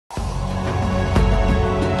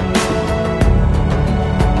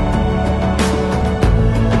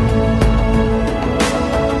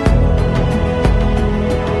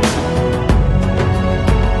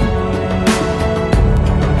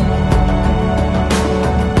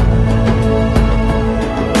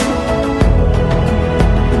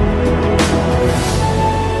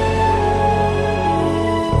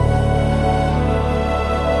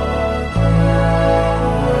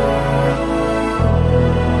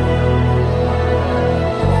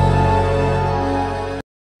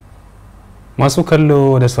Masu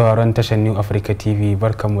kallo da sauraron tashar New Africa TV,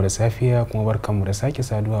 barkanmu da safiya kuma barkanmu da sake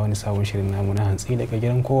saduwa wani sabon shirin namu na hantsi daga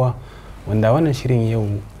gidan kowa, wanda wannan shirin yau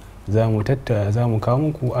za mu kawo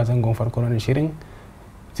muku a zangon farko na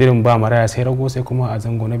shirin ba maraya sai rago, sai kuma a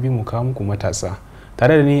zango na biyu mu kawo muku matasa.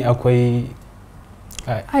 Tare da ni akwai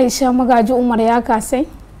Aisha Magaji Umar ya kasai.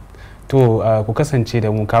 To ku kasance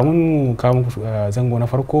da mu kamun mu kawo muku zango na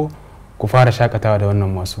farko, ku fara shakatawa da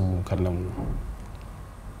wannan masu kallon mu.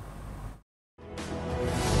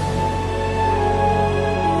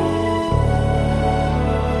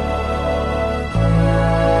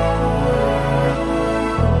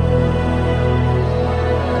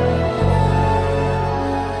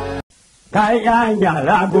 Kayan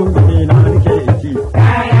yara gobe na nake ci.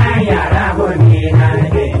 Kayan yara gobe na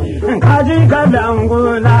nake ci. Kaji kalan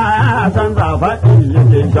gona san zafaɗi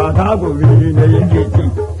yake shata gobe na yake ci.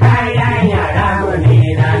 Kayan yara gobe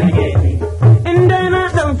na nake ci. In dai na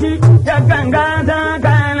ɗauki ya ganga ta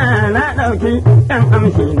kana na ɗauki ɗan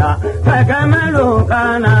amshi na. Saka malo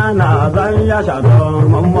kana na zan ya shata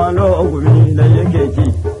mammalo gobe na yake ci.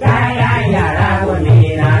 Kayan yara gobe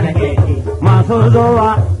na nake ci. Masu zuwa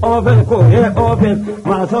ofis koye ofis,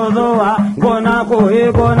 masu zuwa gona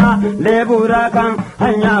koye gona, lebura kan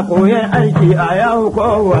hanya koye aiki a yau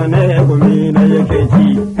kowane gumi na yake ci.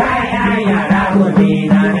 Kayan yara gobe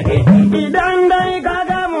na nake ci. Idan dai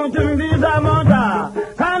kaga mutum bisa mota,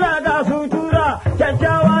 kana ga sutura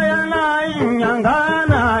kyakkyawa yana yin yanka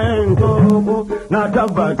yana yin toko, na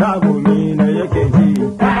tabbata gumi na yake ci.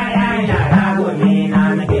 Kayan yara gobe na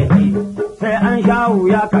nake ci. Sai an sha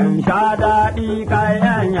wuya kan sha daɗi,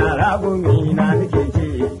 kayan yara gumi na nake ci.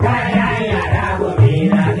 Kayan yara gobe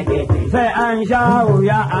na nake ci. Sai an sha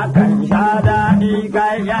wuya akan sha daɗi,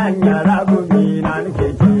 kayan yara gumi na nake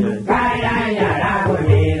ci. Kayan yara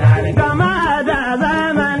gobe na nake ci. Gama da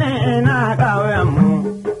zamani na ƙauyenmu,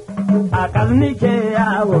 a ƙarnike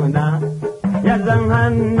yawo na, yanzu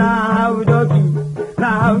hannu hau doki, na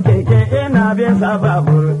hau keke ina bisa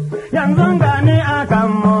babur, yanzu gani akan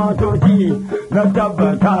motoci, ga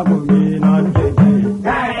tabbata gumi na nake ci.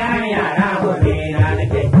 Kayan yara gobe na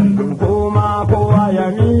nake ci. Kuma kowa ya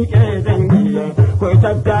miƙe dangi, ku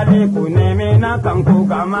tattale ku neme na kan ku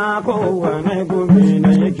kama kowane gumi na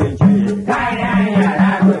yake ci. Kayan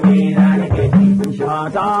yara gobe na nake ci.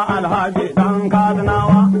 Shata alhaji ɗan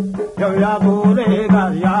kadinawa, yau ya zo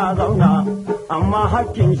Legas ya zauna, amma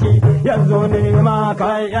hakkin shi ya zo nema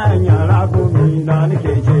kayan yara gumi na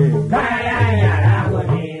nake ce. Kayan yara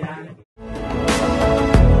gobe na nake ci.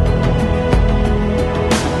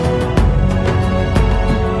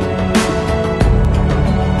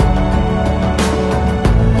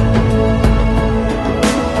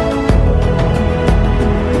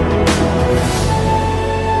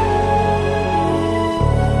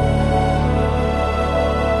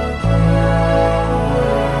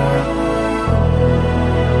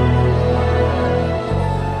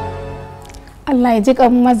 Allah ya ji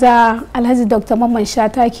kan maza. Alhaji Dr. Mamman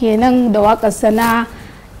Shata kenan da waƙar sana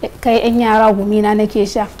kai 'yan yara gumina nake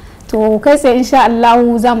sha. To kai sai insha Allah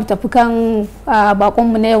za mu tafi kan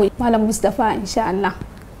bakonmu na yau, Malam Mustapha insha Allah.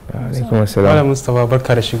 Alaikum assalam. Malam Mustapha,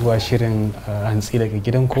 barka da shigowa shirin hantsi daga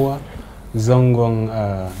gidan kowa, zangon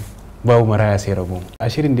babu maraya sai rago. A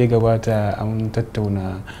shirin da ya gabata an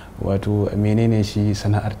tattauna wato menene shi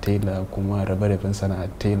sana'ar tela kuma rabe-raben sana'ar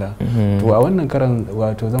tela. To a wannan karan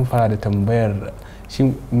wato zan fara da tambayar shi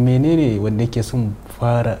menene wanda yake son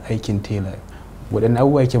fara aikin tela, waɗanne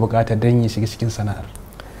abubuwa yake bukata don ya shiga cikin sana'ar?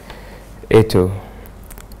 Eto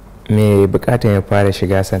me bukatan ya fara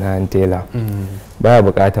shiga sana'ar tela ba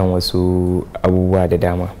bukatan wasu abubuwa da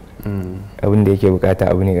dama. Abin da yake bukata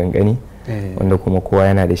abu ne gangani wanda kuma kowa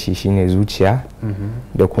yana da shi, shine zuciya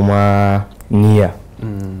da kuma niyya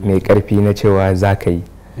mai karfi na cewa za ka yi,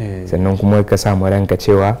 sannan kuma ka samu ranka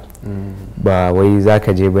cewa ba wai za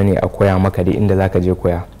ka je bane a koya maka da inda za ka je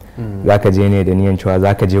koya, za ka je ne da niyan cewa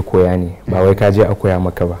za ka je koya ne, ba wai ka je a koya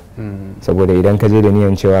maka ba. Saboda idan ka je da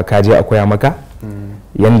niyan cewa ka je a koya maka,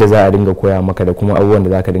 yanda za a dinga koya maka da kuma abubuwan da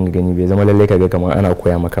za ka dinga gani bai zama lallai ka ga kamar ana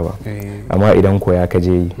koya maka ba. Amma idan koya ka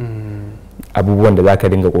je yi, abubuwan da za ka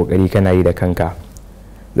dinga kokari kana yi da kanka,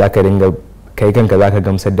 za ka dinga kai kanka za ka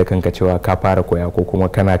gamsar da kanka cewa ka fara koya ko kuma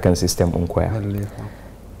kana kan system ɗin koya.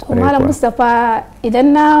 Malam Mustapha,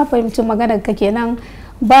 idan na fahimci maganar ka kenan,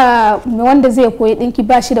 ba wanda zai koyi ɗinki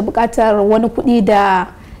ba shi da buƙatar wani kuɗi da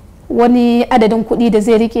wani adadin kuɗi da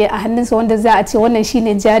zai rike a hannunsa wanda za a ce wannan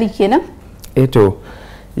shine jari kenan? To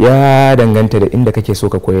ya danganta da inda kake so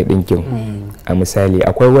ka koyi ɗinkin. A misali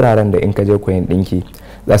akwai wuraren da in ka je koyan ɗinki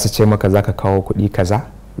za su ce maka za ka kawo kuɗi kaza,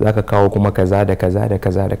 za ka kawo kuma kaza da kaza da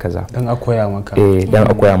kaza da kaza dan a koya maka. Dan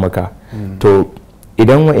a koya maka. To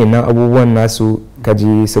idan wa'annan abubuwan nasu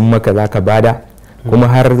kaji sun maka za ka bada kuma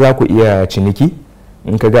har za ku iya ciniki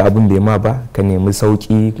in ka ga abin bai ma ba ka nemi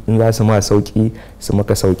sauki in za su ma sauki su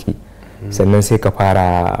maka sauki sannan sai ka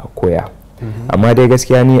fara koya. Amma dai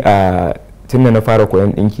gaskiya ni a tun da na fara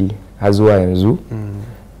koyan ɗinki har zuwa yanzu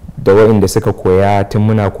da wa'inda suka koya tun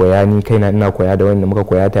muna koya ni kaina ina koya da wa'inda muka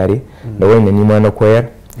koya tare da wa'inda ni ma na koyar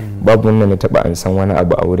babu wanda na taba an san wani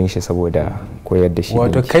abu a wurin shi saboda koyar da shi.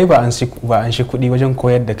 Wato kai ba an shi kuɗi wajen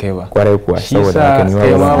koyar da kai ba. Kwarai kuwa saboda haka ni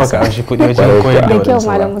ma baka an shi kuɗi wajen koyar da kyau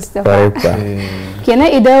Malam Mustapha. Kenan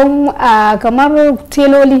idan kamar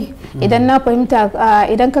teloli idan na fahimta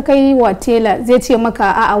idan ka kai wa tela zai ce maka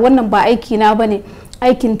a'a wannan ba aiki na bane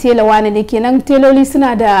aikin tela wane ne, kenan teloli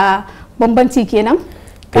suna da bambanci kenan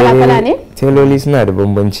kala-kala ne? Teloli suna da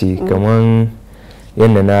bambanci kamar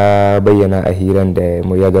yadda na bayyana a hiran da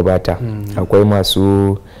mu ya gabata. Akwai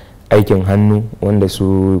masu aikin hannu wanda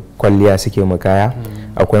su kwalliya suke makaya,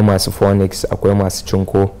 akwai masu phonics, akwai masu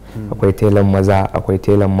cinko, akwai telan maza, akwai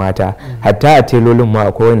telan mata. Hatta a telolin ma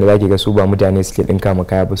akwai wanda zaki ga su ba mutane suke dinka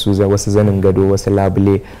makaya ba, su wasu zanin gado, wasu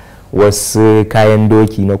labule, wasu kayan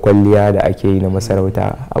doki na kwalliya da ake yi na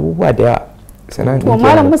masarauta, abubuwa da yawa. To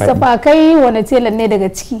Malam Mustapha kai wani telan ne daga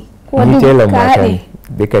ciki? Ni telan mata ne,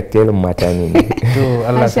 duka telan mata ne. To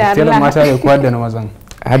Allah ya telan mata ne ko hadda na mazan?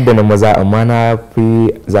 Hadda na maza, amma na fi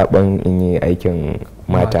zaben in yi aikin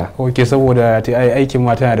mata. Ok, saboda aikin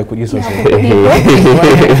mata na da kuɗi sosai.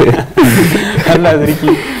 Allah zarki.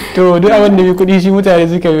 To duk abin da mai kuɗi shi mutane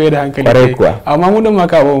suka mai da hankali. Kwarai kuwa. Amma mu dan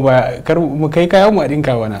maka ba kar mu kai kayan mu a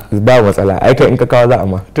dinka wana. Ba matsala, ai kai in ka kawo za a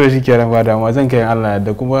ma. To shikenan ba damuwa, zan kai Allah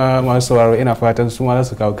da kuma masu sauraro ina fatan su ma za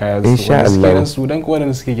su kawo kaya su. Insha Allah. Su dan ko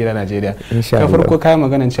wanda suke gida Najeriya. Insha Allah. Ka Allah. farko kai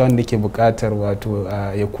maganan cewa wanda ke buƙatar wato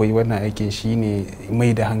ya koyi wannan aikin shine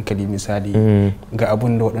mai da hankali misali ga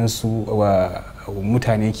abun da waɗansu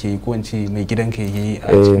mutane ke ko in ce mai gidan ka yi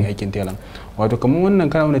a cikin aikin telan. Wato kamar wannan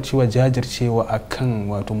kana nuna cewa jajircewa akan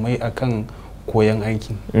wato mai akan koyan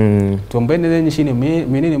aikin. To bayan da zan yi shine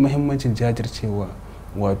menene muhimmancin jajircewa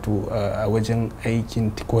wato a wajen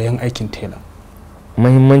koyan aikin tela?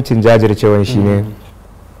 Muhimmancin jajircewan shine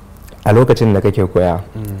a lokacin da kake koya,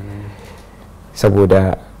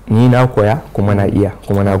 saboda ni na koya kuma na iya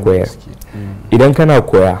kuma na koyar. Idan kana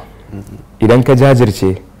koya, idan ka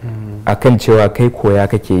jajirce akan cewa kai koya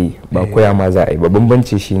kake yi ba koya ma za a yi ba,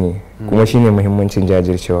 bambanci shine kuma shine muhimmancin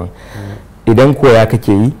jajircewa. Idan koya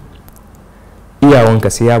kake yi, iyawanka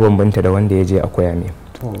sai ya bambanta da wanda ya je a koya me,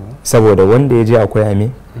 saboda wanda ya je a koya me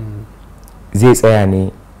zai tsaya ne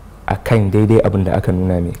akan daidai abin da aka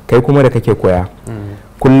nuna me, kai kuma da kake koya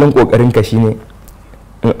kullum kokarin ka shine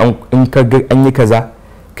in ka ga an yi kaza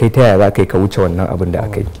kai ta yaya za ka wuce wannan abin da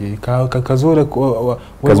aka yi, ka zo da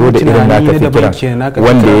irin naka fikira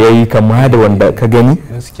wanda ya yi kama da wanda ka gani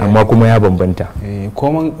amma kuma ya bambanta.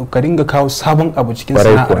 Ka dinga kawo sabon abu cikin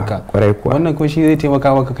sana'arka, wannan kuma shi zai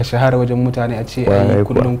taimaka maka ka shahara wajen mutane a ce ai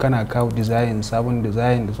kullum kana kawo design, sabon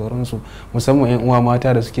design da sauransu, musamman yan uwa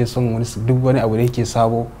mata da suke son duk wani abu da yake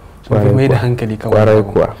sabo sun fi mai da hankali kawai.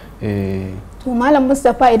 To Malam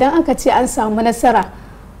Mustapha, idan aka ce an samu nasara,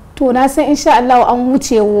 to na san insha Allah an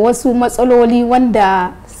wuce wasu matsaloli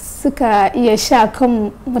wanda suka iya sha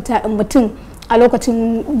kan mutum a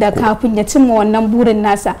lokacin da kafin ya cimma wannan burin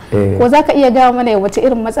nasa. Ko za ka iya gawa mana wace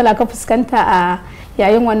irin matsala ka fuskanta a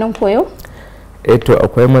yayin wannan koyo? To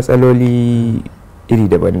akwai matsaloli iri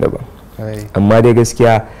daban-daban, amma dai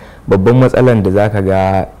gaskiya babban matsalan da za ka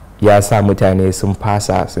ga ya sa mutane sun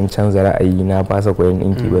fasa, sun canza ra'ayi, na fasa koyon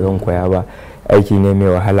ɗinki ba zan koya ba, aiki ne mai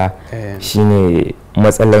wahala, shine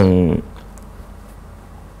matsalan,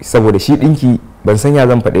 saboda shi ɗinki ban san ya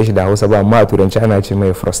zan faɗe shi da Hausa ba, amma a turanci ana ce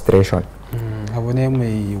mai frustration. Abu ne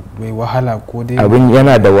mai wahala ko dai abin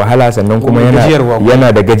yana da wahala sannan kuma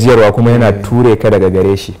yana da gajiyarwa kuma yana ture ka daga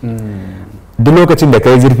gare shi. Duk lokacin da ka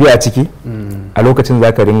yi zurfi a ciki a lokacin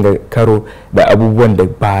za ka ringa karo da abubuwan da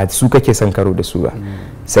ba su kake son karo da su ba,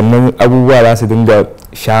 sannan abubuwa za su dinga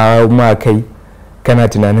sha ma kai, kana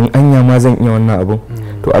tunanin anya ma zan iya wannan abun.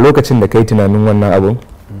 To a lokacin da kai tunanin wannan abun,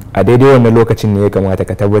 a daidai wannan lokacin ne ya kamata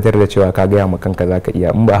ka tabbatar da cewa ka gaya ma kanka za ka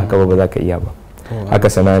iya, in ba haka ba za ka iya ba. Haka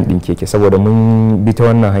sana'ar ɗinki ke, saboda mun bi ta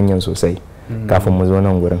wannan hanyar sosai kafin mu zo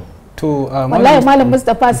nan gurin. To wallahi Malam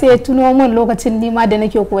Mustapha sai ya tuno min lokacin nima da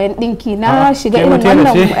nake koyan ɗinki na shiga irin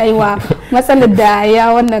wannan aiwa matsalar da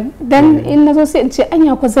ya wannan, dan in na zo sai in ce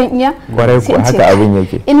anya ko zan iya. Kwarai ko haka abin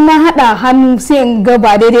yake. In na hada hannu sai in ga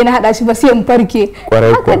ba daidai na hada shi ba sai in farke.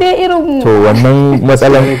 Kwarai ko. Haka dai irin. To wannan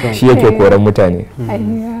matsalar shi yake koran mutane.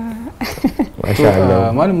 Masha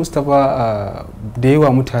Allah. Malam Mustapha, da yawa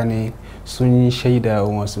mutane sun shaida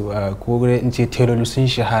wasu ko in ce teloli sun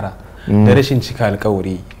shahara da rashin cika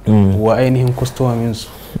alkawari wa ainihin kwastomomin su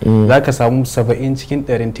za ka samu 70 cikin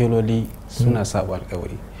 100 teloli suna saba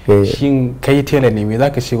alkawari. Shin kai tela ne me za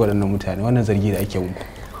ka ce waɗannan mutane wannan zargi da ake muku?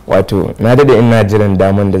 Wato na dade ina jiran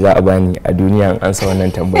daman da za a bani a duniya in ansa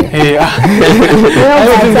wannan tambaya.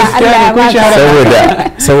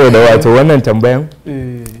 Saboda wato wannan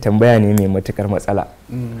tambaya ne mai matukar matsala.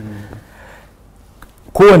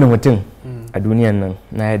 Kowane mutum a duniyan nan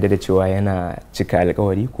na yarda da cewa yana cika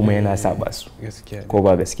alkawari kuma yana saba su ko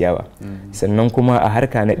ba gaskiya ba. Sannan kuma a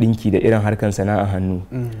harka na dinki da irin harkan sana'a hannu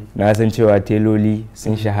na san cewa teloli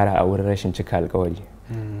sun shahara a wurin rashin cika alkawari,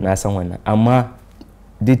 na san wannan. Amma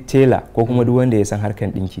duk tela ko kuma duk wanda ya san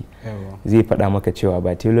harkan dinki zai faɗa maka cewa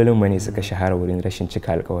ba telolin bane suka shahara wurin rashin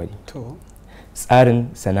cika alkawari, tsarin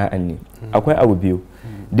sana'an ne. Akwai abu biyu,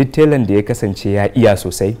 duk telan da ya kasance ya iya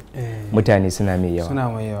sosai mutane suna mai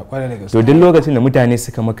yawa, to duk lokacin da mutane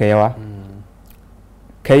suka maka yawa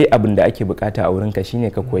kai abin da ake bukata a wurinka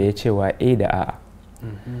shine ka koya cewa da a'a.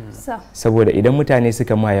 Saboda idan mutane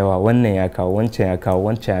suka ma yawa wannan ya kawo wancan ya kawo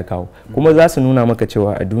wancan ya kawo kuma za su nuna maka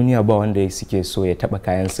cewa a duniya ba wanda suke so ya taba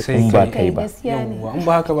kayan su in ba kai ba. In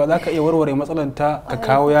ba haka ba za ka iya warware matsalan ta ka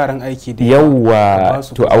kawo yaran aiki da yawa.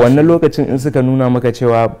 To a wannan lokacin in suka nuna maka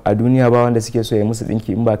cewa a duniya ba wanda suke so ya musu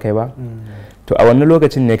dinki in ba kai ba, to a wannan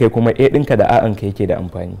lokacin ne kai kuma ɗinka da a'an ka yake da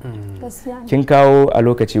amfani. Kin kawo a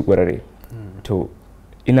lokaci ƙwararre, to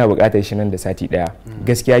ina buƙatar shi nan da sati ɗaya,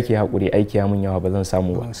 gaskiya ke haƙuri aiki ya mun yawa ba zan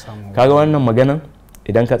samu ba. Kaga wannan maganan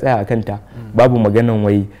idan ka tsaya a kanta babu maganan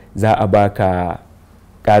wai za a baka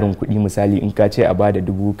ƙarin kuɗi, misali in ka ce a bada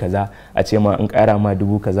 1000 kaza a ce ma in ƙara ma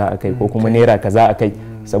 1000 kaza a kai ko kuma naira kaza a kai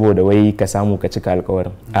saboda wai ka samu ka cika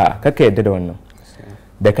alƙawarin. A'a, kakka yadda da wannan.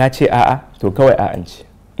 Da ka ce a'a to kawai a'an ce,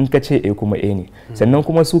 in ka ce kuma ne. Sannan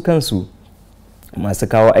kuma su kansu masu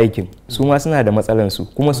kawo aikin su ma suna da matsalansu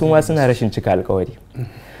kuma su ma suna rashin cika alkawari.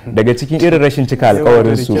 Daga cikin irin rashin cika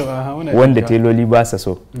alkawarin su wanda teloli ba sa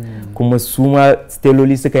so, kuma su ma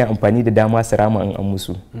teloli suka yi amfani da dama su rama in an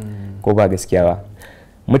musu ko ba gaskiya ba.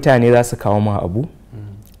 Mutane za su kawo ma abu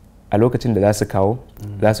a lokacin da za su kawo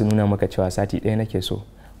za su nuna maka cewa sati ɗaya nake so,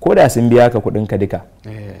 ko da sun biya ka kuɗin ka duka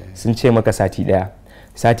sun ce maka sati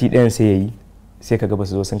ɗayan sai ya yi sai ka gaba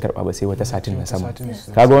su zo sun karba ba sai wata satin na sama.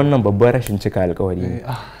 Kaga wannan babban rashin cika alkawari ne,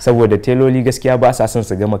 saboda teloli gaskiya ba sa son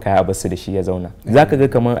su gama kaya a basu da shi ya zauna. Zaka ga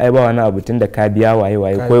kaman ai ba wani abu tun da ka biya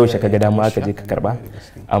waye ko yaushe ka ga dama aka je ka karba,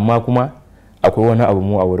 amma kuma akwai wani abu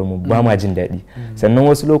mu a wurin mu ba ma jin daɗi. Sannan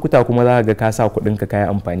wasu lokuta kuma za ka ga ka sa kuɗin ka kayan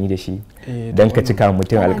amfani da shi dan ka cika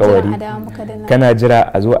mutum alkawari, kana jira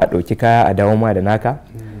a zo a ɗauki kaya a dawo ma da naka,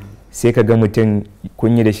 sai ka ga mutum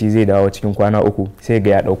kun yi da shi zai dawo cikin kwana 3 sai ga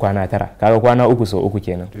ya dau kwana 9, kaga kwana 3 sau 3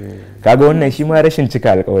 kenan. Kaga wannan shi ma rashin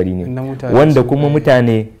cika alkawari ne, wanda kuma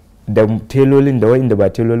mutane da telolin da wa'inda ba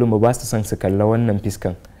telolin ba su son su kalla wannan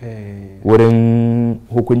fiskan wurin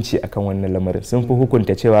hukunci akan wannan lamarin. Sun fi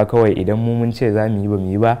hukunta cewa kawai idan mu mun ce za mu yi ba mu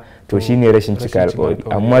yi ba to shine rashin cika alkawari,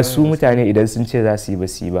 amma su mutane idan sun ce za su yi ba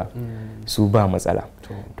su yi ba su ba matsala.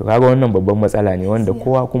 To kaga wannan babban matsala ne wanda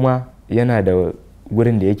kowa kuma yana da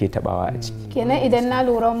gurin da yake tabawa a ciki. Kenan idan na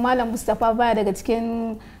lura Malam Mustapha baya daga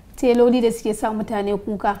cikin teloli da suke sa mutane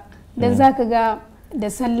kuka, dan zaka ga da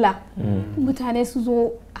sallah mutane su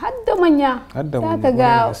zo har da manya, zaka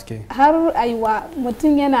ga har aiwa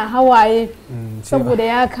mutum yana hawaye saboda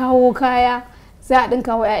ya kawo kaya za a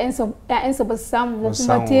dinka wa 'ya'yansa ba su samu ba,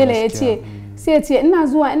 kuma tela ya ce sai ya ce ina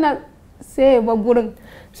zuwa sai ya bar gurin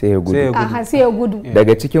sai ya gudu.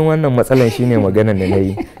 Daga cikin wannan matsalan shine maganar da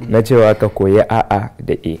nayi na cewa ka koyi a'a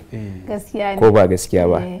da ko ba gaskiya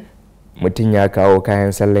ba. Mutum ya kawo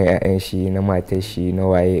kayan sallan 'ya'yan shi, na matar shi, na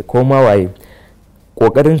waye ko ma waye,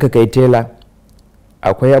 kokarin ka kai tela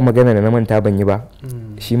akwai magana da na manta ban yi ba,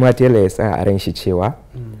 shi ma tela ya tsaya a ran shi cewa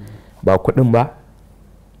ba kuɗin ba,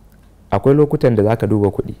 akwai lokutan da zaka duba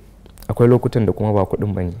kuɗi, akwai lokutan da kuma ba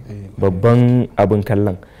kuɗin bane. Babban abin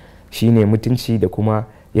kallon shine mutunci da kuma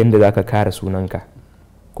yadda za ka kare sunanka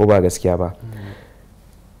ko ba gaskiya ba.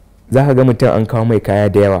 Za ka ga mutum an kawo mai kaya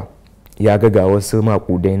da yawa, ya ga wasu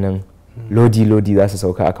makudai nan lodi za su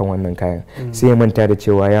sauka akan wannan kayan, sai ya manta da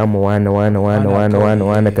cewa ya mu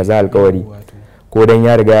wane kaza alkawari, ko dan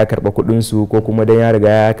ya riga ya karba kudin su ko kuma dan ya riga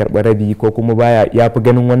ya karba rabi ko kuma baya ya fi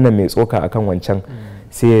ganin wannan mai tsoka akan wancan,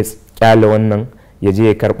 sai ya kyale wannan ya je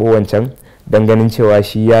ya karbo wancan dan ganin cewa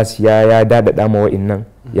shi ya siya ya dadada ma wa'innan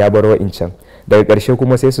ya bar wa'incan. Daga ƙarshe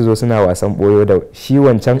kuma sai su zo suna wasan boyo da shi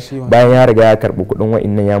wancan bayan ya riga ya karɓi kuɗin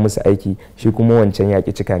wa'innan ya musu aiki, shi kuma wancan ya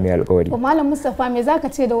ki cika mai alƙawari. Malam Mustapha me zaka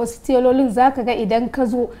ce da wasu telolin zaka ga idan ka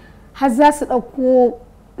zo har za su ɗauko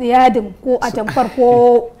yadin ko a tamfar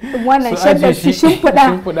ko wannan shaddar su shimfiɗa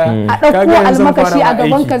a ɗauko almakashi a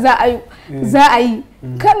gaban ka za a yi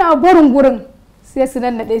kana barin gurin sai su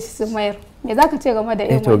nannaɗe shi su mayar. Me za ka ce game da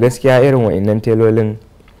irin to gaskiya irin wa'annan telolin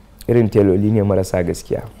irin teloli ne marasa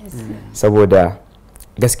gaskiya saboda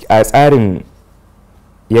a tsarin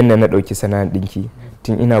yadda na ɗauki sana'ar ɗinki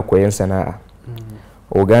tun ina koyan sana'a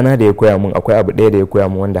ogana da ya koya mun akwai abu ɗaya da ya koya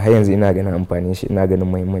mun wanda har yanzu ina ganin amfanin shi ina ganin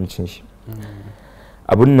muhimmancin shi.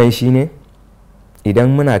 Abun nan shine idan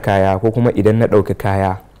muna kaya ko kuma idan na ɗauki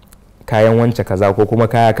kayan wance kaza ko kuma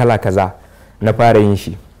kaya kala kaza na fara yin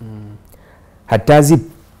shi hatta zip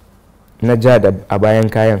na ja da a bayan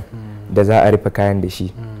kayan da za a rufe kayan da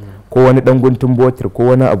shi ko wani ɗan guntun botir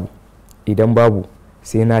ko wani abu idan babu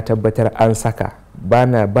sai na tabbatar an saka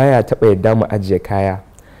baya taɓa yadda mu ajiye kaya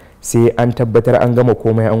sai an tabbatar an gama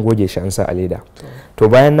komai an goge shi an sa a leda. To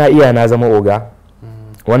bayan na iya na zama oga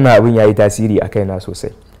wannan abin ya yi tasiri a kaina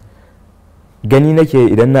sosai. Gani nake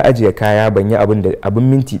idan na ajiye kaya ban yi abin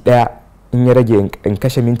minti ɗaya in ya rage in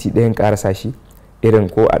kashe minti ɗaya in karasa shi irin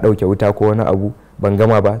ko a ɗauke wuta ko wani abu ban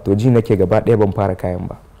gama ba to ji nake gaba ɗaya ban fara kayan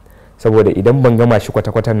ba saboda idan ban gama shi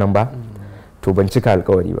kwata-kwatan nan ba to ban cika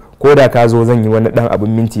alkawari ba ko da ka zo zan yi wani ɗan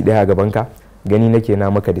abin minti ɗaya a gaban ka gani nake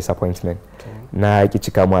na maka disappointment na ki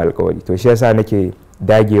cika ma alkawari. To shi yasa nake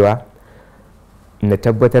dagewa na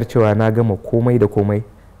tabbatar cewa na gama komai da komai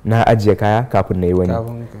na ajiye kaya kafin na yi wani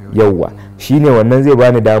yauwa shine wannan zai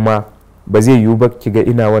bani dama ba zai yiwu ba ki ga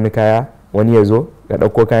ina wani kaya wani ya zo ka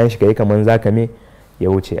ɗauko kayan shi kai kaman zaka me ya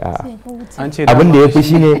wuce a'a abin da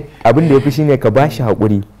ya fi shine ka bashi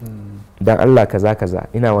haƙuri dan Allah kaza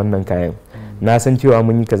ina wannan kayan na san cewa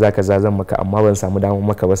mun yi kaza zan maka amma ban samu damar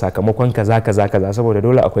maka ba sakamakon kaza saboda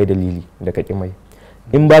dole akwai dalili da ka mai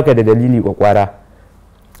in baka da dalili kwakwara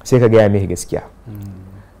sai ka gaya mai gaskiya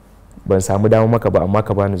ban samu damar maka ba amma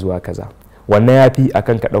ka bani zuwa kaza wannan ya fi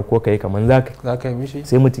akan ka ɗauko ka yi kamar za ka yi mishi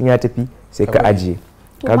sai mutum ya tafi sai ka ajiye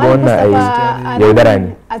kaga wannan ai yaudara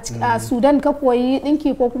ne. A Sudan ka koyi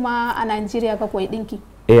dinki ko kuma a Najeriya ka koyi dinki?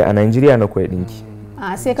 A Najeriya na koyi dinki.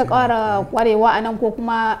 Sai ka ƙara kwarewa a nan ko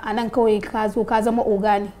kuma a nan kawai ka zo ka zama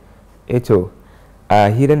oga ne? To a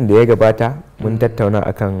hiran da ya gabata mun tattauna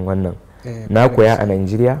akan wannan na koya a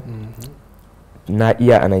Najeriya na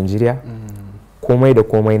iya a Najeriya komai da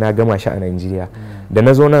komai na gama shi a Najeriya da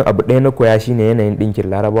na zo nan abu ɗaya na koya shine yanayin ɗinkin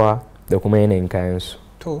Larabawa da kuma yanayin kayansu.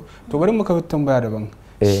 To bari muka tambaya daban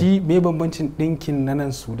shi me bambancin ɗinkin na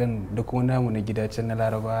nan Sudan da kuma namu na gidacen na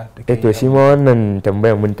Laraba da kai? To shi ma wannan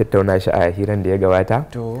tambayar mun tattauna shi a hiran da ya gabata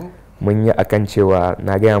mun yi akan cewa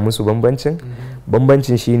na gaya musu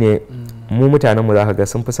bambancin shine mu mutanen mu zaka ga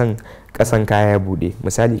sun fi son kasan kaya ya bude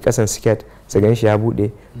misali kasan skirt su gan shi ya bude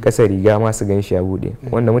kasan riga ma su gan shi ya bude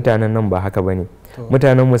wanda mutanen nan ba haka bane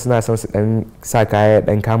mutanen mu suna son su dan sa kaya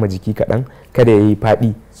dan kama jiki kadan kada yayi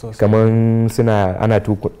fadi kamar ana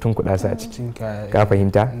tunkuɗa su a ciki ka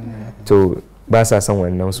fahimta to ba sa son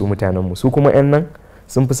wannan su mutanen mu su kuma yan nan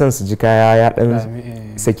sun fi son su ji kaya ya dan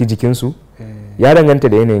saki jikinsu ya danganta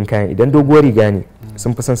da yanayin kayan idan doguwar riga ne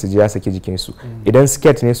sun fi son su ji ya saki jikinsu idan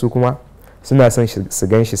skirt ne su kuma suna son su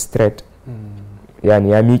gan shi straight yani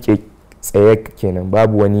ya miƙe tsaye kenan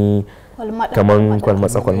babu wani kaman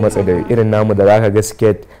kwalmatsa da irin namu da zaka ga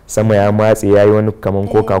skirt sama ya matse ya yi wani kaman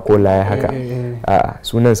coca-cola ya haka a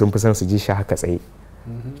sunan sun fi son su ji shi haka tsaye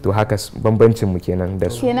to haka bambancin mu kenan da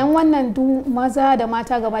su kenan wannan du maza da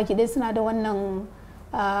mata gaba ki dai suna da wannan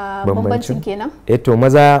bambancin kenan to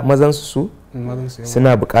mazan su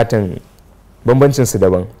suna bukatan bambancin su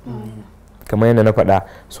daban kamar yadda na faɗa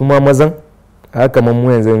su ma mazan haka man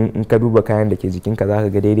mu yanzu in ka duba kayan da ke jikinka za ka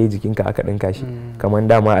ga daidai jikinka aka ɗinka shi kamar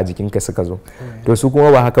dama a jikinka suka zo to su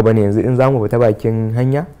kuma ba haka bane yanzu in za mu fita bakin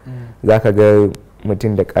hanya za ka ga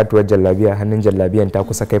mutum da katuwar jallabiya hannun jallabiyan ta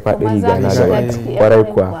kusa kai faɗi riga na gaba kwarai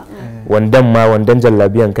kuwa wandan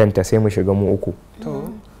jallabiyan kanta sai mu shiga mu uku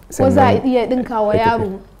ko za a iya ɗinka wa yaro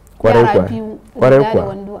kwarai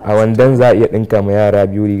kuwa a wandan za a iya ɗinka ma yara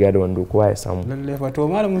biyu riga da wando kowa ya samu lallai fa to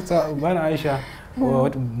malam bana Aisha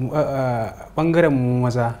bangaren mu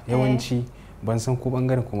maza yawanci ban san ko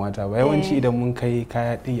bangaren ku mata ba yawanci idan mun kai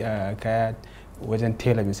kaya wajen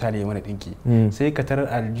tela misali ya mana dinki sai ka tarar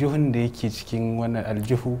aljihun da yake cikin wannan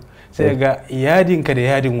aljihu sai ga yadinka da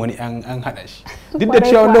yadin wani an hada shi duk da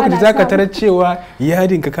cewa lokaci zaka tarar cewa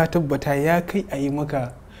yadinka ka tabbata ya kai a yi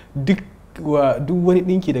maka duk wani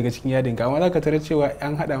dinki daga cikin yadinka amma zaka tarar cewa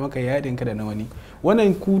an hada maka yadinka da na wani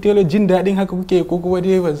wannan ku telo jin daɗin haka kuke ko kuma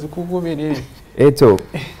dai ba su ko menene to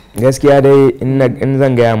gaskiya dai in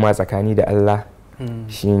zan gaya ma tsakani da Allah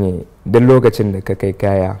shine duk lokacin da ka kai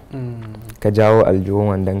kaya ka jawo aljihun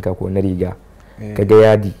wandonka ko na riga ka ga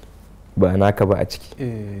yadi ba naka ba a ciki.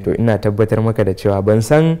 To ina tabbatar maka da cewa ban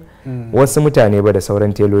san wasu mutane ba da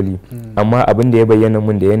sauran teloli, amma abin da ya bayyana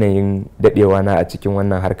mun da yanayin dadewa na a cikin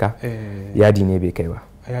wannan harka, yadi ne bai kai ba.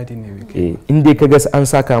 In dai ka ga an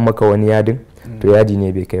saka maka wani yadin, to yadi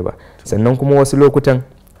ne bai kai ba. Sannan kuma wasu lokutan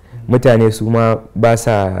mutane su ma ba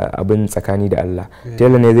sa abin tsakani da Allah.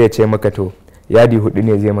 Tela ne zai ce maka to yadi 4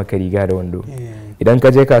 ne zai maka riga da wando. Idan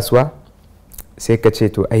ka je kasuwa sai ka ce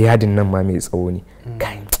to ai yadin nan ma mai tsawo ne,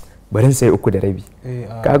 barin sai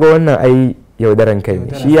 3.5. Kaga wannan ai yaudaran kai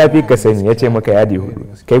ne, shi ya fi ka sani ya ce maka yadi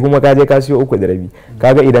 4, kai kuma ka je ka siyo 3.5.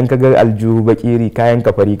 kaga idan ka ga aljihu bakiri kayan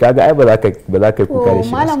kafari, kaga ai ba za ka yi kuka da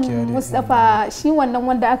shi. Malam Mustapha, shi wannan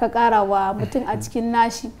wanda aka kara wa mutum a cikin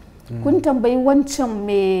nashi, kun tambayi wancan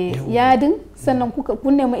mai yadin sannan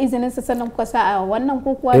kun nemi izinin sa sannan kuka sa a wannan,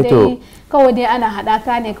 ko kuwa dai kawai dai ana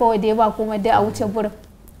hadaka ne kawai dai ba kuma dai a wuce burin?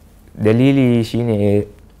 Dalili shine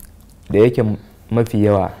da yake mafi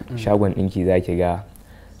yawa shagon dinki zaki ga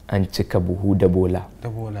an cika buhu da bola,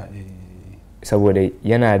 saboda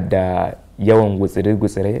yana da yawan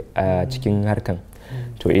gutsire-gutsire a cikin harkan.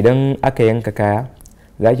 To idan aka yanka kaya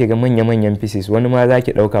zaki ga manya-manyan pieces, wani ma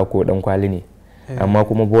zaki dauka ko dan kwali ne amma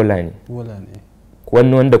kuma bola ne.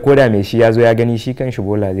 Wani wanda koda mai shi ya zo ya gani shi kan shi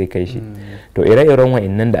bola zai kai shi. To ire-iren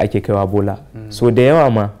wa'annan da ake kaiwa bola, so da yawa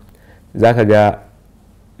ma zaka ga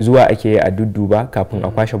zuwa ake a dudduba kafin a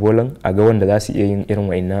kwashe bolan, a ga wanda za su iya yin irin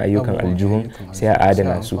wa'annan ayyukan aljihun sai a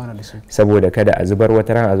adana su, saboda kada a zubar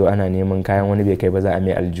wata ran a zo ana neman kayan wani bai kai ba za a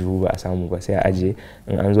mai aljihu ba a samu ba, sai a aje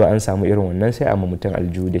in an zo an samu irin wannan sai a ma mutum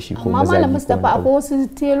aljihu da shi ko mazaji. Amma Malam Mustapha, akwai wasu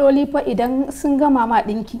teloli fa idan sun gama ma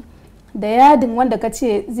dinki da yadin wanda ka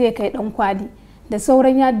ce zai kai dan kwali da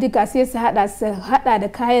sauran yadika sai su hada da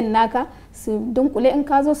kayan naka su dunkule in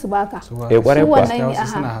ka zo su baka.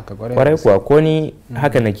 Kwarai kuwa, ko ni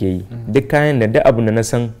haka nake yi. Duk kayan da duk abin da na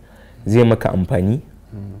san zai maka amfani,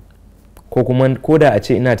 ko kuma ko da a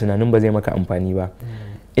ce ina tunanin ba zai maka amfani ba,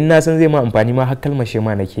 in na san zai ma amfani ma har kalmashe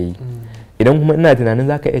ma nake yi. Idan kuma ina tunanin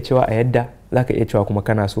zaka iya cewa a yadda, zaka iya cewa kuma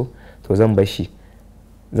kana so, to zan bar shi,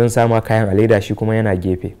 zan sama kayan a leda, shi kuma yana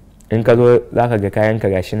gefe. In ka zo zaka ga kayan ka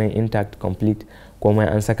gashi nan intact complete, komai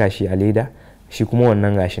an saka shi a leda, shi kuma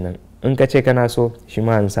wannan gashi nan. In ka ce kana so, shi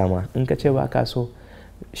ma an sama, in ka ce ba ka so,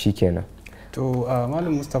 shi kenan. To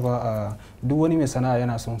Malam Mustapha, duk wani mai sana'a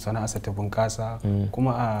yana son sana'arsa ta bunƙasa,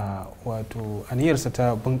 kuma wato aniyarsa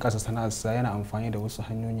ta bunƙasa sana'arsa yana amfani da wasu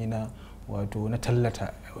hanyoyi na wato na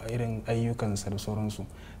tallata irin ayyukansa da sauransu.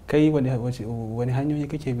 Kai wani hanyoyi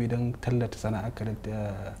kake bi don tallata sana'arka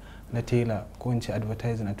na tela ko in ce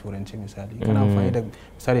advertising a turanci misali? Kana amfani da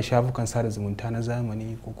misali shafukan sada zumunta na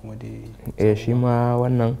zamani ko kuma dai? Shi ma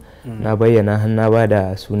wannan na bayyana har na ba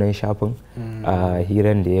da sunan shafin a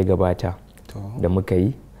hiran da ya gabata da muka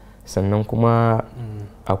yi. Sannan kuma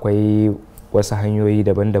akwai wasu hanyoyi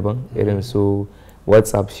daban-daban irin su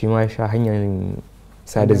WhatsApp, shi ma hanyar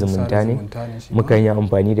sada zumunta ne, mukan yi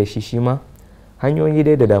amfani da shi ma. Hanyoyi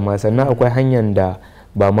dai da dama. Sannan akwai hanyar da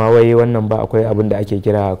ba ma wai wannan ba, akwai abin da ake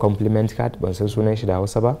kira compliment card, ban san sunan shi da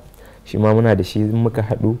Hausa ba, shi ma muna da shi. Muka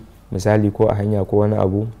haɗu misali ko a hanya ko wani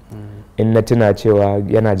abu, in na tuna cewa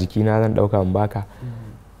yana jikina zan ɗauka in baka.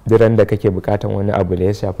 Duran da kake bukatan wani abu da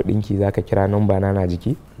ya shafi ɗinki zaka kira namba na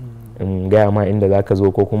jiki, in gaya ma inda zaka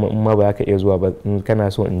zo, ko kuma in ma ba ka iya zuwa ba, in kana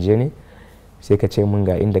so in je ne sai ka ce min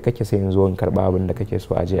ga inda kake, sai in zo in karɓa abin da kake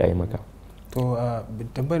so a je a yi maka. To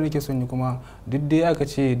tambayar nake son yi kuma, duk dai aka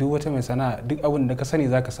ce duk wata mai sana'a duk abin da ka sani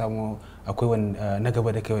zaka samu akwai wani na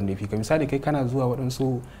gaba da kai wanda ya fi ka. Misali kai kana zuwa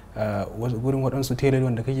waɗansu gurin waɗansu tailor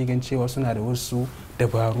wanda kake gan cewa suna da wasu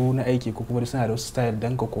dabaru na aiki, ko kuma suna da wasu style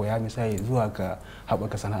dan ka koya misali zuwa ka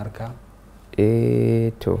haɓaka sana'arka?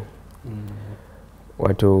 To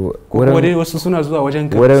wato kuma dai wasu suna zuwa wajen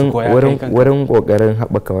ka su koya kai kanka. Wurin kokarin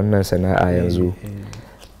haɓaka wannan sana'a yanzu,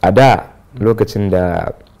 a da lokacin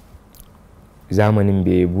da zamanin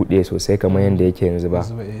bai bude sosai kamar yadda yake yanzu ba,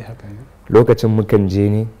 lokacin mukan je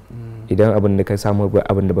ne idan abin da ka samu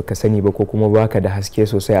abin da baka sani ba, ko kuma baka da haske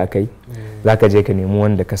sosai a kai, zaka je ka nemi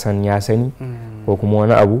wanda ka san ya sani, ko kuma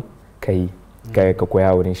wani abu ka yi ka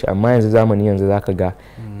koya wurin shi. Amma yanzu zamani yanzu zaka ga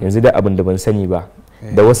yanzu da abin da ban sani ba,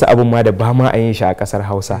 da wasu abin ma da ba ma a yin shi a kasar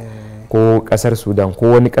Hausa ko kasar Sudan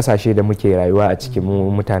ko wani kasashe da muke rayuwa a cikin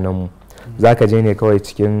mutanenmu, zaka je ne kawai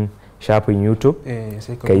cikin shafin YouTube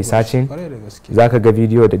ka yi sacin, za ka ga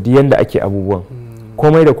bidiyo da duk yanda ake abubuwan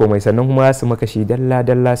komai da komai. Sannan kuma su maka shi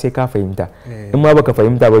dalla-dalla sai ka fahimta. In ma baka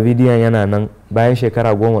fahimta ba, bidiyon yana nan bayan shekara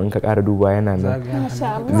 10 in ka ƙara dubawa yana nan,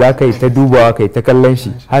 za ka yi ta dubawa ka yi ta kallon shi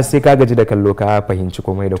har sai ka gaji da kallo ka fahimci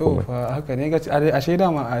komai da komai. Haka ne, ashe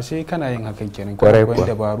dama ashe kana yin hakan kenan, kana koyon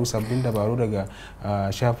dabaru, sabbin dabaru daga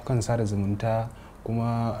shafukan sada zumunta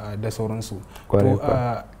kuma da sauransu.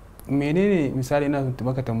 menene misali ina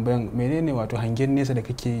baka tambayan menene wato hangen nesa da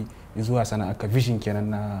kake zuwa sana'a ka vision kenan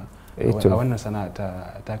na a wannan sana'a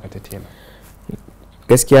ta ka ta tela?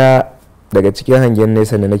 Gaskiya daga cikin hangen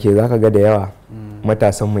nesa da nake zaka ga da yawa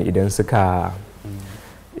matasanmu idan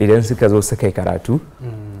suka zo suka yi karatu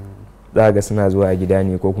za ga suna zuwa gida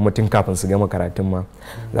ne ko kuma tun kafin su gama karatun ma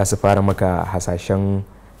za su fara maka hasashen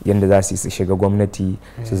yadda za su shiga gwamnati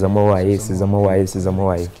su zama waye.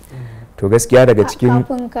 To gaskiya daga cikin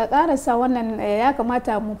kafin ka karasa wannan ya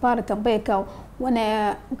kamata mu fara tambaye ka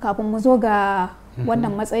kafin mu zo ga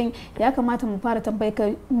wannan matsayin ya kamata mu fara tambaye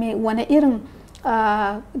ka wani irin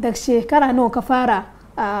da shekara nawa ka fara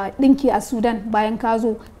dinki a Sudan bayan ka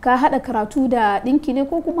zo ka hada karatu da dinki ne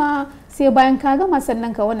ko kuma sai bayan ka gama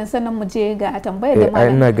sannan ka wannan sannan mu je ga tambayar da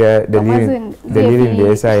malam. Ina ga dalilin da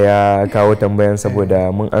yasa ya kawo tambayan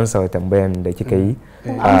saboda mun ansa tambayan da kika yi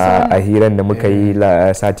a hiran da muka yi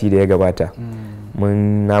sati da ya gabata.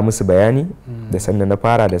 Mun na musu bayani da sannan na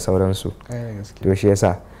fara da sauransu. To shi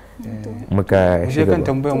yasa muka shiga kan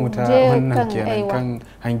tambayar mu ta wannan kenan kan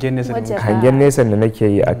hangen nesa da nake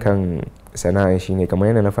yi akan sana'a shine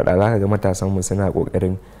kamar yadda na faɗa zaka ga matasan mu suna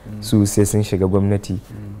kokarin su sai sun shiga gwamnati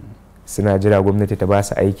suna jira gwamnati ta ba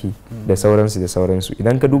su aiki da sauransu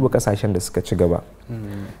idan ka duba kasashen da suka ci gaba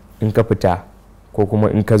in ka fita ko kuma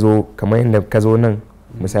in ka zo kamar yadda ka zo nan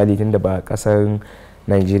misali tunda ba kasar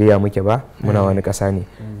Najeriya muke ba muna wani kasa ne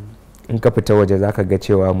in ka fita waje zaka ga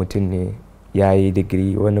cewa mutum ne ya yi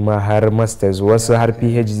digiri wani ma har masters wasu har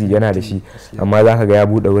PhD yana da shi amma zaka ga ya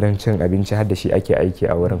buɗe wurin cin abinci har da shi ake aiki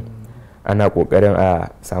a wurin ana kokarin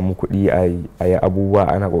a samu kuɗi a yi abubuwa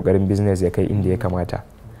ana kokarin business ya kai inda ya kamata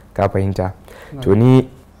ka fahimta. To ni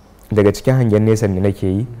daga cikin hangen nesa da nake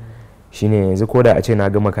yi shine yanzu ko da a ce na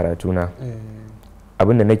gama karatu na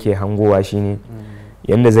abin da nake hangowa shine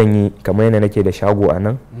yanda zan yi kamar yadda nake da shago a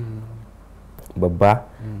nan babba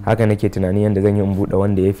haka nake tunanin yadda zan yi in buɗe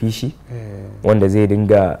wanda ya fi shi wanda zai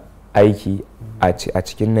dinga aiki a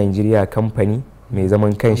cikin Najeriya kamfani mai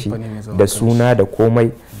zaman kanshi da suna da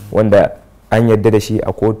komai wanda an yadda da shi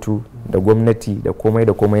a kotu da gwamnati da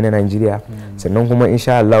komai na Najeriya sannan kuma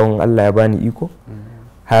insha Allah in Allah ya bani iko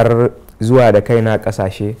har zuwa da kaina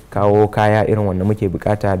kasashe kawo kaya irin wanda muke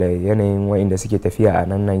bukata da yanayin wa'inda suke tafiya a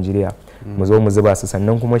nan Najeriya mu zo mu zuba su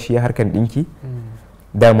sannan kuma shi harkan dinki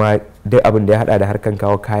dama duk abin da ya hada da harkan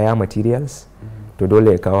kawo kaya materials to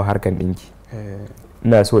dole ya kawo harkan dinki.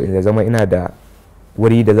 Ina so in zama ina da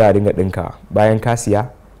wuri da za a dinga dinka bayan ka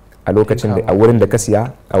siya a lokacin da a wurin da ka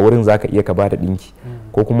siya a wurin za ka iya ka bada dinki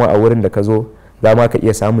ko kuma a wurin da ka zo za ma ka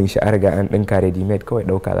iya samun shi a riga an dinka ready made kawai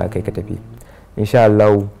dauka za ka yi ka tafi. Insha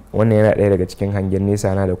Allah wannan yana ɗaya daga cikin hangen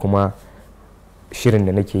nesa na da kuma shirin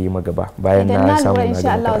da nake yi magaba bayan na samu na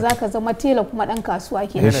insha Allah za ka zama tela kuma dan kasuwa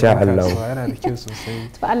kenan. Insha Allah yana da kyau sosai.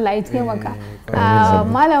 To Allah ya taimaka.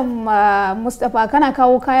 Malam Mustapha kana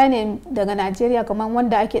kawo kaya ne daga Najeriya kamar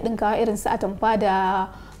wanda ake dinkawa irin su atamfa da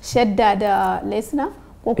shadda da lesna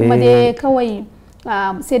ko kuma dai kawai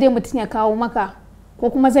sai dai mutum ya kawo maka ko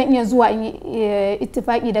kuma zan iya zuwa in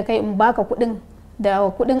ittifaki da kai in baka kuɗin da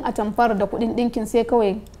kuɗin atamfar da kuɗin ɗinkin sai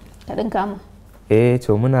kawai ka ɗinka mu.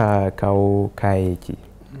 To muna kawo kayayyaki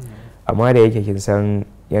amma da yake kin san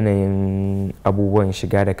yanayin abubuwan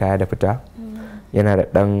shiga da kaya da fita yana da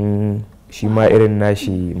ɗan shi ma irin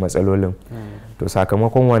nashi matsalolin to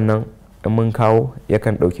sakamakon wannan in mun kawo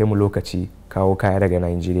yakan ɗauke mu lokaci kawo kaya daga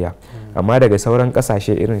Najeriya amma daga sauran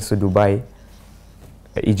ƙasashe irin su Dubai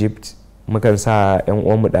Egypt mukan sa 'yan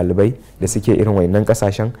uwanmu ɗalibai da suke irin wannan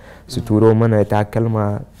ƙasashen su turo mana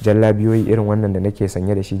takalma jallabiyoyi irin wannan da nake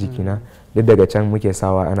sanye da shi jikina duk daga can muke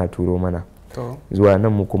sawa ana turo mana zuwa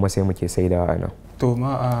nan mu kuma sai muke saidawa a nan. To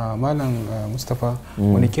malam Mustapha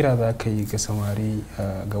wani kira za ka yi ga samari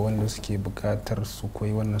ga wanda suke buƙatar su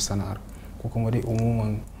koyi wannan sana'ar ko kuma dai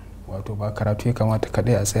umuman wato ba karatu ya kamata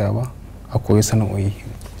kaɗai a tsaya ba a koyi sana'o'i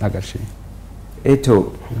na ƙarshe?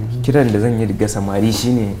 To kiran da zan yi ga samari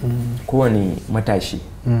shine kowane matashi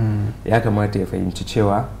ya kamata ya fahimci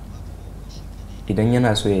cewa idan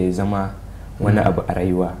yana so ya zama wani abu a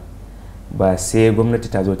rayuwa ba sai gwamnati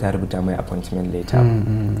ta zo ta rubuta mai appointment letter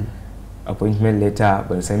appointment letter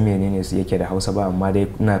ban san menene su yake da Hausa ba amma dai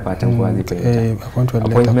ina fatan kowa zai fahimta.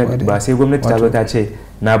 Appointment ba sai gwamnati ta zo ta ce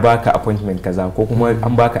na baka appointment kaza ko kuma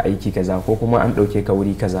an baka aiki kaza ko kuma an ɗauke ka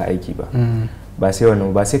wuri kaza aiki ba ba sai wannan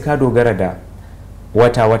ba sai ka dogara da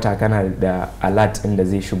wata-wata kana da alert ɗin da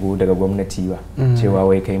zai shigo daga gwamnati ba cewa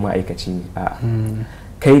wai kai ma'aikaci ne a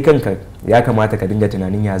kai kanka ya kamata ka dinga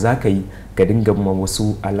tunanin ya za ka yi ka dinga ma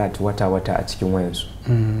wasu alert wata-wata a cikin wayansu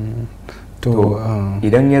to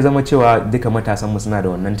idan ya zama cewa duka matasanmu suna da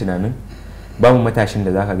wannan tunanin babu matashin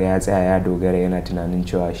da zaka ga ya tsaya ya dogara yana tunanin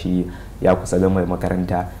cewa shi ya kusa gama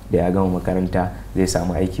makaranta, da ya gama makaranta zai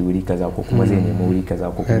samu aiki wuri kaza ko kuma zai nemi wuri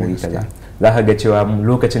kaza ko kuma wuri kaza. Zaka ga cewa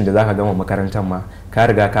lokacin da zaka gama makarantar ma ka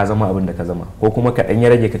riga ka zama abin da ka zama, ko kuma ka ya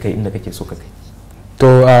rage ka kai inda kake so ka kai.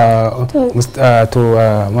 To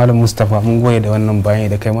Malam Mustapha, mun goye da wannan bayani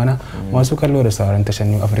da kai mana. Masu kallo da sauran tashar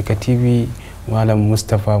New Africa TV, Malam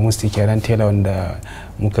Mustapha Musti kenan tela wanda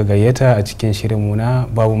muka gayyata a cikin shirinmu na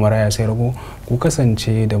Babu Maraya Sai Rago. Ku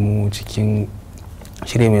kasance da mu cikin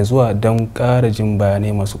shiri mai zuwa don ƙara jin bayanai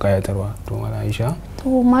masu kayatarwa. To Malam Aisha.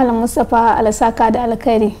 To Malam Mustapha, alasaka da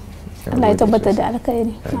alkhairi. Allah ya tabbatar da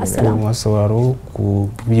alkhairi. Assalamu. Masu sauraro ku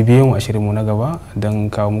bibiye mu a shirinmu na gaba don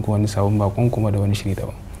kawo muku wani sabon bakon kuma da wani shiri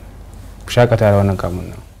daban. Ku shakata da wannan kamun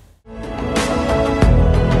nan.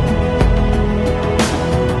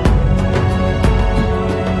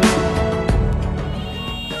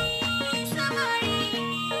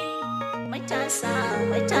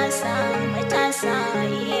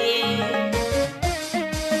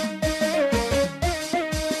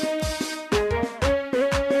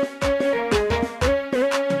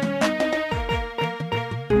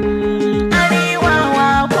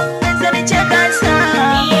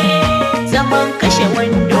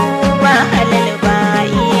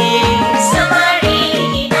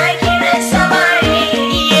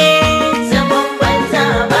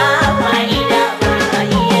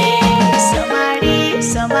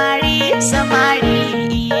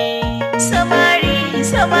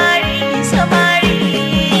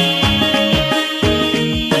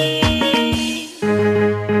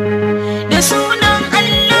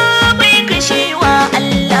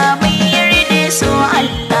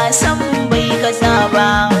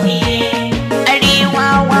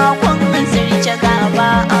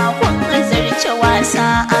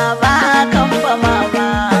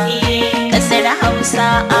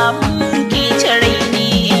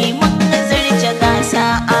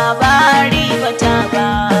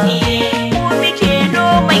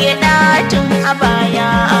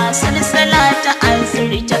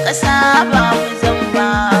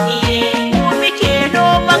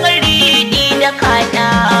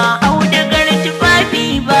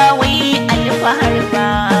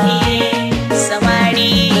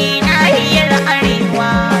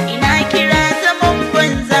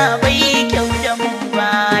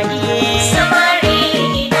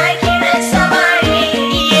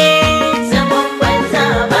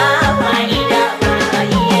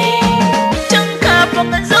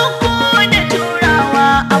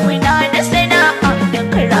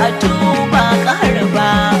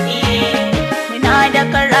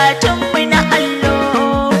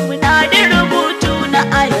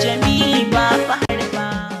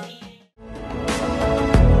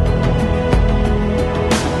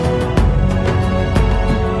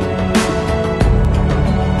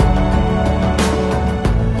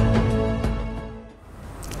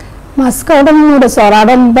 Masu kauran mu da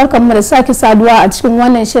sauraron barkanmu da sake saduwa a cikin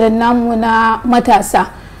wannan shirin namu na matasa.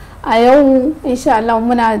 A yau insha Allah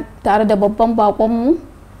muna tare da babban bakonmu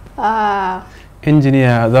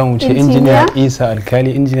injiniya, za mu ce injiniya Isa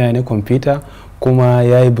Alkali, injiniya ne kwamfuta kuma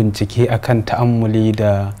ya yi bincike akan ta'ammuli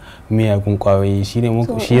da miyagun kwayoyi.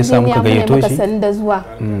 Shi yasa muka gayyato shi da zuwa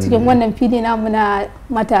cikin wannan fili namu na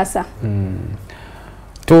matasa.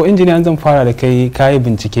 To injiniya, zan fara da kai, ka yi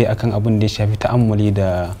bincike akan abin da ya shafi ta'ammuli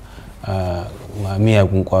da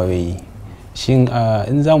miyagun kwayoyi. Shin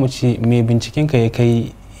in za mu ce me binciken ka ya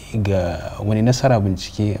kai ga wani nasara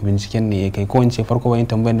binciken ne ya kai, ko wance farko bayan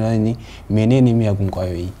tambayar da ne menene miyagun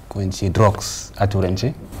kwayoyi, ko wance drugs a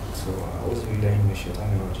turance?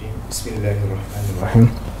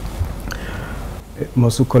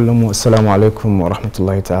 Masu kallon mu assalamu alaikum wa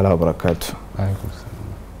rahmatullahi ta'ala wa barakatuh.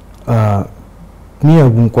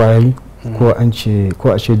 Miyagun kwayoyi ko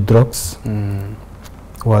a ce drugs,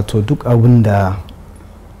 wato duk abin da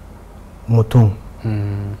mutum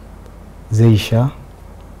zai sha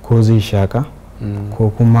ko zai shaka ko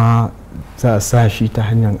kuma za a sa shi ta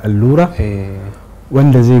hanyar allura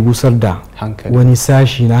wanda zai gusar da wani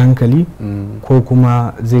sashi na hankali ko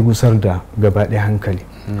kuma zai gusar da gabaɗaya hankali,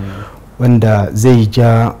 wanda zai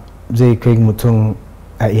kai mutum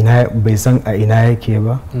a ina bai san a ina yake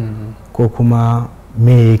ba ko kuma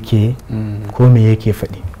me yake ko me yake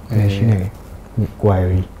faɗi. Shine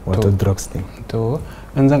kwayoyi, wato drugs ne. To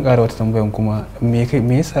in zan ƙara wata tambayan kuma, me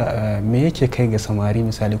yake kai ga samari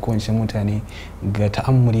misali ko wancan mutane ga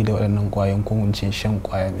ta'ammuli da waɗannan kwayoyin ko wancan shan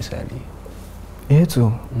kwaya misali?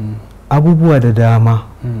 To abubuwa da dama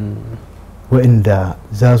waɗanda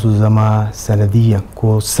za su zama sanadiyyan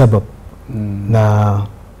ko sabab na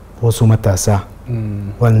wasu matasa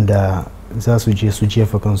wanda za su je su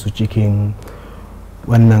jefa kansu cikin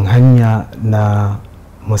wannan hanya na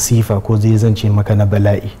masifa ko zai zance maka na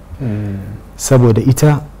bala'i. Saboda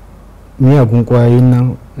ita miyagun kwayoyin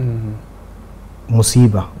nan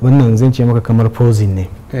musiba, wannan zan ce maka kamar poison ne.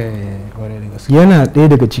 Yana ɗaya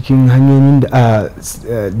daga cikin hanyoyin da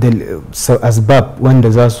asbab wanda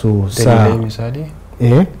za su sa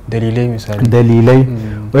dalilai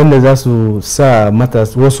wanda za su sa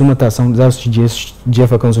wasu matasan za su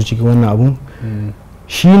jefa kansu cikin wannan abun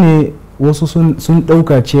shine wasu sun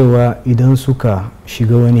ɗauka cewa idan suka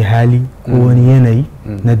shiga wani hali ko wani yanayi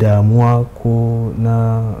na damuwa ko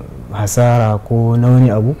na hasara ko na wani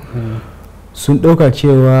abu sun ɗauka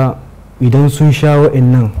cewa idan sun sha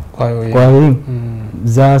wa'annan kwayoyin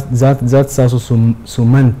za ta sa su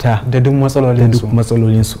manta da duk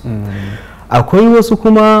matsalolinsu. Akwai wasu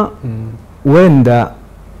kuma wanda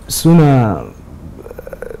suna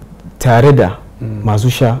tare da masu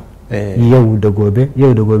sha yau da gobe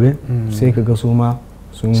sai ka ga su ma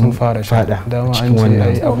sun fada cikin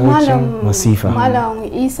wannan masifa. Malam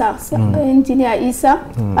Isa, injiniya Isa,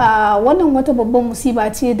 wannan wata babban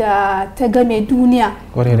musiba ce da ta game duniya.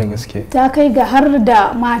 Kwarai da gaske. Ta kai ga har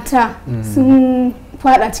da mata sun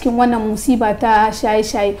fada cikin wannan musiba ta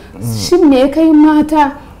shaye-shaye. Shin me ya kai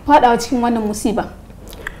mata fadawa cikin wannan musiba?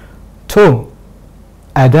 To,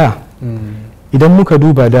 a da idan muka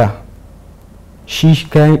duba da shi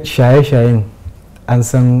shaye-shayen an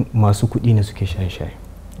san masu kuɗi ne suke shaye-shaye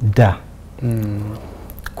da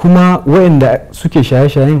kuma waɗanda suke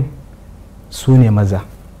shaye-shayen su ne maza.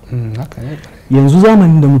 Yanzu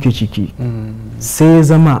zamanin da muke ciki sai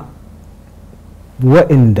zama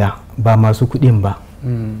waɗanda ba masu kuɗin ba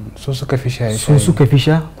su suka fi shaye-shaye, su suka fi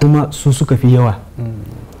sha kuma su suka fi yawa.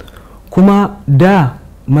 Kuma da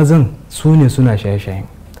mazan su ne suna shaye-shayen,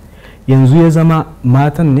 yanzu ya zama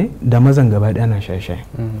matan ne da mazan gaba ɗaya na shaye-shaye.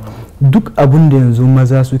 Duk abin da yanzu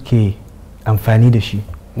maza suke amfani da shi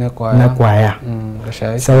na kwaya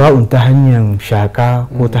sawa'un ta hanyar shaka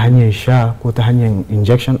ko ta hanyar sha ko ta hanyar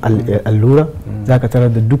injection allura za ka tarar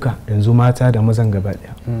da duka yanzu mata da mazan gaba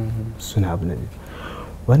ɗaya suna abu na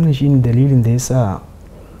wannan shi ne dalilin da ya sa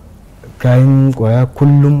kayan kwaya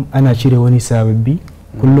kullum ana cire wani sababbi,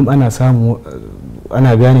 kullum ana samu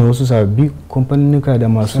ana gane wasu sababbi kamfanuka da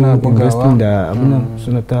masu investing da abunan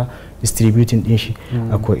suna ta distributing din shi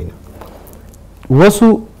a ko'ina.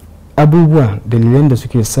 Wasu abubuwa dalilan da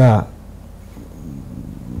suke sa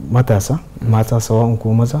matasa mata sawa'un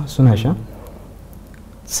ko maza suna sha,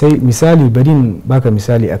 sai misali bari baka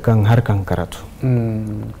misali akan harkan karatu.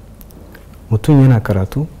 Mutum yana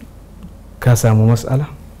karatu ka samu matsala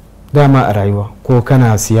dama a rayuwa, ko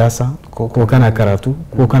kana siyasa ko kana karatu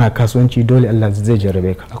ko kana kasuwanci, dole Allah zai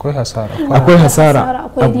jarabe ka.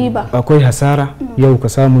 Akwai hasara yau ka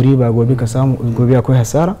samu riba, gobe ka samu, gobe akwai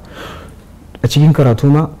hasara. A cikin karatu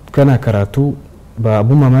ma kana karatu ba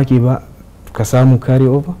abun mamaki ba ka samu carry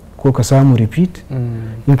over ko ka samu repeat.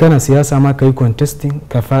 In kana siyasa ma ka yi contesting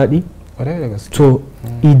ka faɗi. To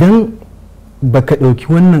idan baka ɗauki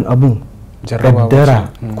wannan abun kaddara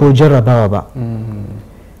ko jarrabawa ba,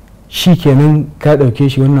 shi kenan ka ɗauke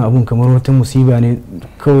shi wannan abun kamar wata musiba ne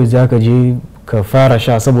kawai za ka je ka fara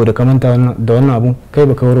sha saboda ka manta da wannan abun, kai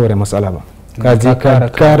ba ka warware matsala ba, ka je ka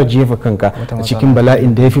kara jefa kanka a cikin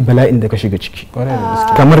bala'in da ya fi bala'in da ka shiga ciki,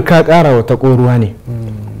 kamar ka kara wata koruwa ne.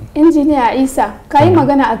 Injiniya Isa, ka yi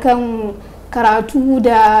magana akan karatu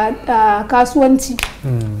da kasuwanci.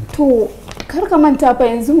 To kar ka manta fa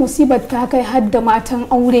yanzu musibar ta kai hadda matan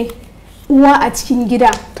aure, uwa a cikin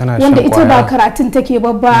gida wanda ita ba karatun take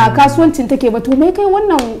ba kasuwancin take ba. To me kai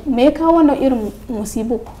wannan, me ya kawo wannan irin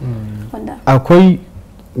musibo? Akwai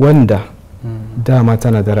wanda dama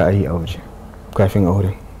tana da ra'ayi a waje kafin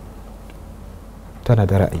aure, tana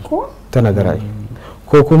da ra'ayi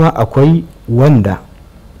ko kuma akwai wanda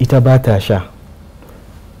ita ba ta sha,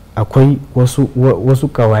 akwai wasu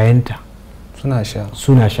kawayenta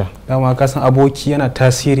suna sha. Dama ka san aboki yana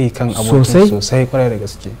tasiri kan abokin sosai kwarai da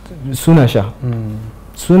gaske. Suna sha,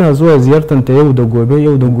 suna zuwa ziyartanta yau da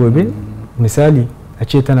gobe. Misali a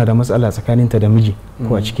ce tana da matsala tsakaninta da miji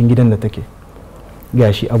ko a cikin gidan da take,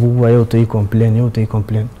 gashi abubuwa yau ta yi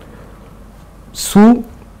complain. Su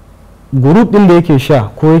group din da yake sha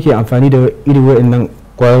ko yake amfani da irin waɗannan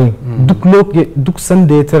kwayoyin, duk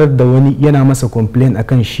sanda ya tarar da wani yana masa complain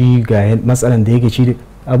akan shi ga matsalan da yake ci,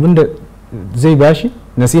 abinda zai bashi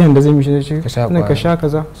nasihan da zai mishi da shi ka sha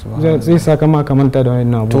kaza zai saka ma ka manta da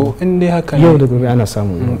wannan abu. To in dai haka ne, yau da gobe ana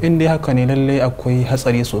samu. In dai haka ne lalle akwai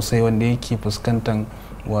hatsari sosai wanda yake fuskantar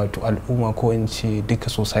wato al'umma ko in ce duka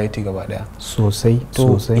society gaba daya. Sosai.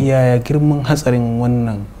 To yaya girman hatsarin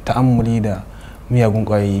wannan ta'ammuli da miyagun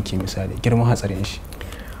kwayoyi yake, misali girman hatsarin shi?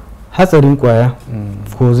 hatsarin kwaya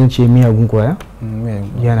ko zan ce miyagun kwaya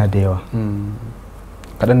yana da yawa.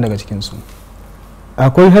 Kaɗan daga cikinsu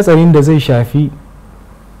akwai hatsarin da zai shafi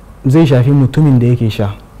mutumin da yake sha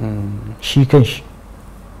shi kanshi,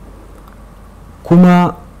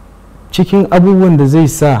 kuma cikin abubuwan da zai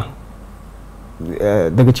sa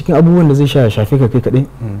daga cikin abubuwan da zai sha ya shafi ka kai kaɗai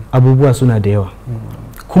abubuwa suna da yawa,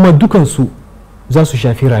 kuma dukansu za su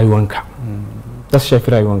shafi rayuwanka.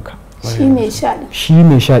 shi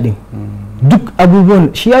mai shaɗin duk abubuwan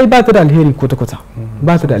shi ai ba ta da alheri kwata-kwata,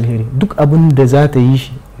 ba ta da alheri. duk abin da za ta yi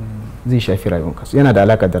shi zai shafi rayuwanka, yana da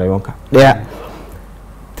alaka da rayuwanka. ɗaya,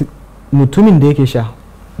 mutumin da yake sha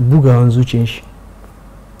bugawan zuciyar shi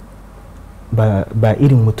ba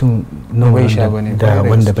irin mutum na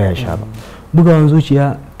wanda baya sha ba. bugawan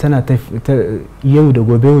zuciya tana yau da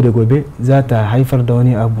gobe za ta haifar da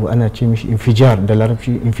wani abu ana ce mishi infijar da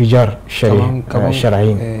larabci, infijar sharayin,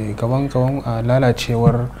 kaman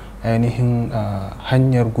lalacewar ainihin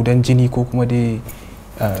hanyar gudan jini ko kuma dai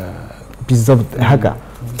haka.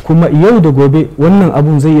 kuma yau da gobe wannan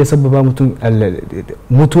abun zai iya sababa mutum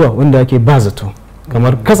mutuwa wanda ake ba zato,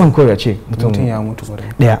 kamar kasan kawai ce mutum ya mutu.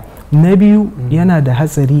 daya. Na biyu, yana da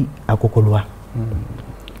hatsari a kwakwalwa.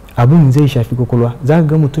 abun zai shafi kwakwalwa. za ka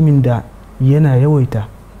ga mutumin da yana yawaita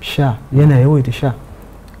sha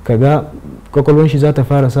kaga kwakwalwan shi za ta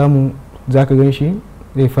fara samu, za ka gan shi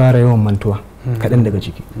zai fara yawan mantuwa kaɗan daga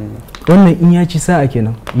ciki. wannan in ya ci sa'a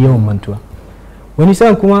kenan, yawan mantuwa. wani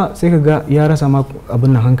sa'a kuma sai ka ga ya rasa ma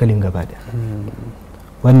abin nan hankalin gaba da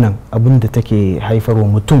wannan abin da take haifarwa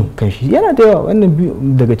mutum kanshi yana da yawa. wannan biyu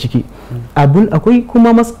daga ciki akwai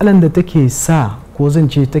kuma matsalan da take sa ko zan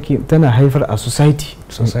ce tana haifar a society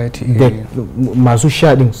da masu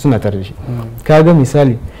shaɗin suna tare da shi. kaga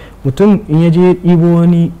misali mutum in ya je ɗibo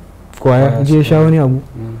wani kwaya, je sha wani abu,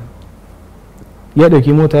 ya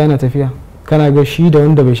ɗauki mota yana tafiya, kana ga shi da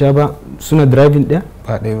wanda bai sha ba suna driving ɗaya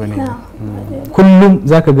ba ɗaya ba ne. kullum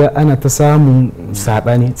za ka ga ana ta samun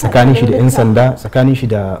saɓani tsakanin shi da 'yan sanda, tsakanin shi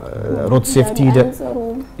da road safety, da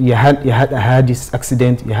ya haɗa hadis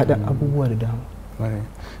accident, ya haɗa abubuwa da dama.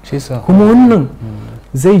 kuma wannan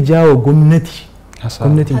zai jawo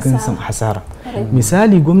gwamnatin kan hasara.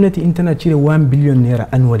 misali gwamnati in tana cire 1 billion naira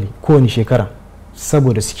annually kowane shekara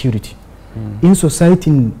saboda security, in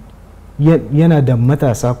society yana da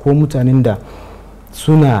matasa ko mutanen da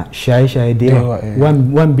suna shaye-shaye da yawa,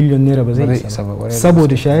 1 billion naira ba zai isa ba,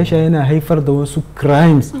 saboda shaye-shaye yana haifar da wasu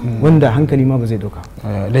crimes wanda hankali ma ba zai dauka.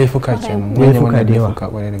 laifuka da yawa.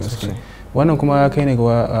 wannan kuma ya kai ne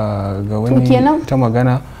ga wani ta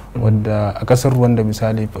magana wadda a kasar Rwanda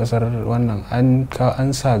misali, kasar wannan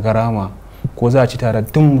an sa garama ko za a ci tare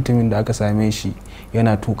duk mutumin da aka same shi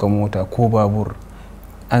yana tuka mota ko babur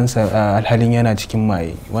alhalin yana cikin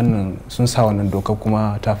maye. wannan sun sa wannan doka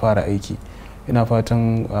kuma ta fara aiki. ina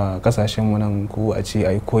fatan kasashen mu nan ko a ce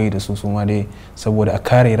a yi koyi da su ma dai saboda a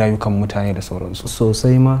kare rayukan mutane da sauransu.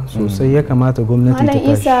 sosai ya kamata gwamnati ta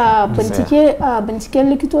tashi. Isa binciken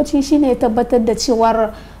likitoci shine tabbatar da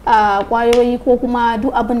cewar kwayoyi ko kuma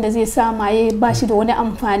duk abin da zai sa maye ba shi da wani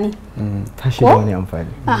amfani.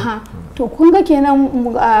 to kun ga kenan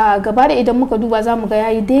gaba da idan muka duba za mu ga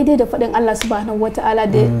yayi daidai da faɗin Allah subhanahu wata'ala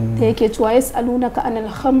da yake cewa yas'alunaka anil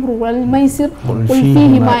khamr wal maisir qul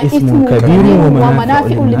fihi ma ithmun kabirun wa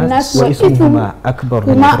manafi'u lin-nas wa ithmuhuma akbar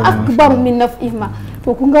min naf'ihima.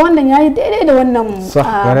 to kun ga wannan yayi daidai da wannan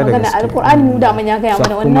magana alqur'ani mu da man ya ga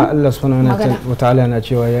mana wannan. kuma Allah subhanahu wata'ala na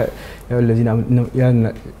cewa ya الذين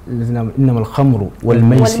إنما الخمر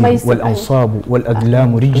والميسر والأنصاب والأزلام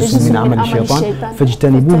رجس من عمل الشيطان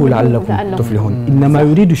فاجتنبوه لعلكم تفلحون إنما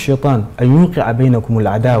يريد الشيطان أن يوقع بينكم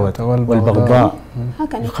العداوة والبغضاء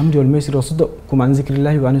الخمر والميسر وصدكم عن ذكر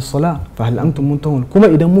الله وعن الصلاة فهل أنتم منتهون. كما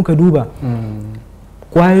إذا موك دوبا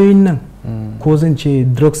kwayoyin nan ko zan ce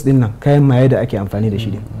drugs din nan kayan maye da ake amfani da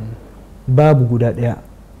shi babu guda daya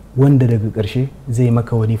wanda daga ƙarshe zai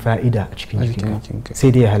maka wani fa'ida a cikin jikinka,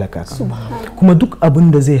 sai dai ya halaka ka. kuma duk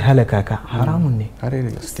abin da zai halaka ka haramun ne.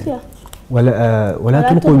 wala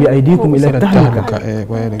tulqu bi aydikum ila tahlaka.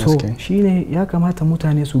 to shine ya kamata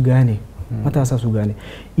mutane su gane, matasa su gane,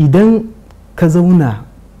 idan ka zauna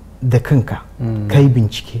da kanka kai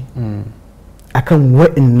bincike akan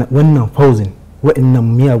wannan fauzin wa'annan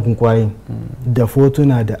miyagun kwayoyin da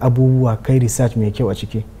fotuna da abubuwa, kai research mai kyau a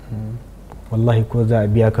ciki, wallahi ko za a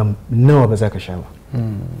biya kan nawa ba za ka sha ba.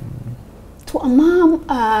 to amma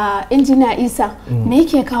injiniya Isa me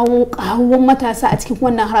yake kawo karuwan matasa a cikin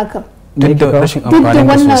wannan harkar duk da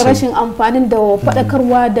wannan rashin amfanin da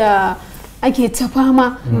faɗakarwa da ake ta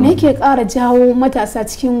fama? me yake ƙara jawo matasa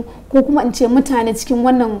cikin, ko kuma in ce mutane cikin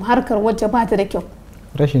wannan harkar wacce ba ta da kyau?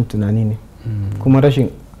 rashin tunani ne, kuma rashin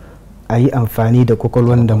a yi amfani da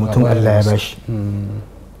kwakwalwan da mutum Allah ya bashi.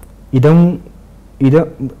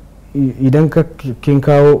 Idan ka kin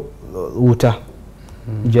kawo wuta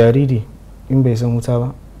jariri in bai san wuta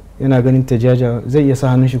ba yana ganin ta jaja zai iya sa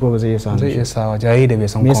hannun shi ko ba zai iya sa hannun shi? Zai iya sa jariri da bai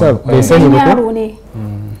san bai sani ba ko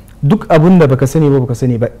duk abin da baka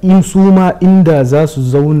sani ba in su ma inda za su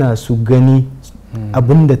zauna su gani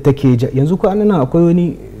abin da take yanzu ko nan akwai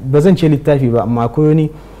wani ba zan ce littafi ba amma akwai wani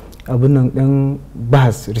abin nan dan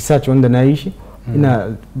bahas research wanda na yi shi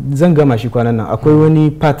zan gama shi kwanan nan akwai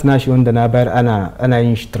wani part nashi wanda na bayar ana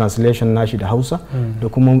yin shi translation nashi da Hausa da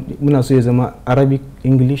kuma muna so ya zama Arabic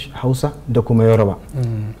English Hausa da kuma Yoruba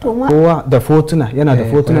kowa da fotuna yana da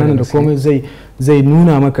fotuna nan da komai zai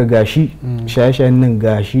nuna maka gashi shaye-shayen nan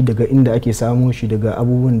gashi daga inda ake samu shi daga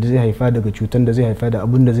abubuwan da zai haifa daga cutan da zai haifa da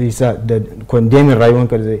abun da zai sa da kwandemin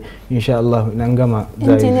rayuwanka da zai insha Allah nan gama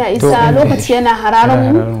injiniya Isa lokaci yana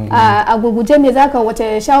hararan mu a guguje me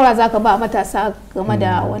wace shawara zaka ba matasa game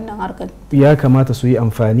da wannan harkar? Ya kamata su yi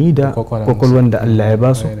amfani da kwakwalwan da Allah ya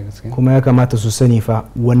basu kuma ya kamata su sani fa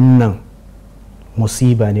wannan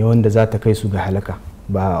musiba ne wanda za ta kai su ga halaka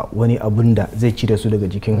ba wani abun da zai cire su daga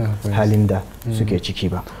jikin halin da suke ciki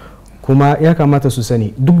ba. Kuma ya kamata su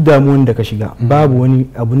sani duk damuwan da ka shiga babu wani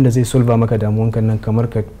abun da zai solva maka damuwanka nan kamar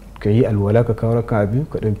ka yi alwala ka kawo raka biyu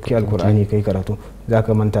ka ɗauki alkur'ani ka yi karatu za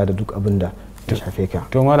ka manta da duk abun da ta shafe ka.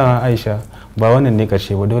 To malama Aisha ba wannan ne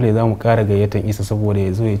karshe ba dole za mu kara gayyatan Isa saboda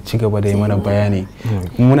ya zo ya ci gaba da yi mana bayani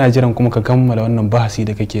muna jiran kuma ka kammala wannan bahasi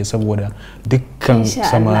da kake saboda dukkan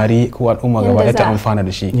samari ko al'umma gaba ta amfana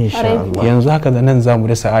da shi. Yanzu haka da nan za mu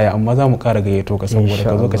dasa aya amma za mu kara gayyato ka saboda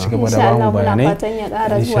ka zo ka ci gaba da ba mu bayanai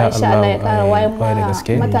insha Allah ya kara wayan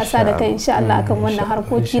matasa da kai insha Allah akan wannan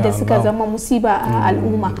harkoki da suka zama musiba a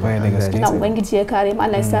al'umma na ubangiji ya kare mu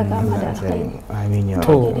Allah ya saka mu da alkhairi amin ya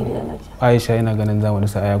Aisha ina ganin zamu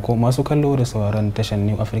da aya ko masu kallo da sauraron tashar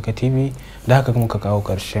New Africa TV da haka kuma ka kawo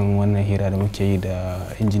karshen wannan hira da muke yi da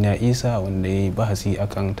injiniya Isa wanda ya yi bahasi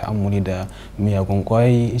akan ta'ammuli da miyagun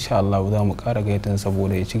kwayoyi insha Allah za mu kara gaitan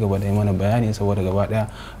saboda ya ci gaba da yi mana bayani saboda gaba daya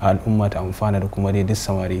al'umma ta amfana da kuma dai duk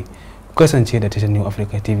samari ku kasance da tashar New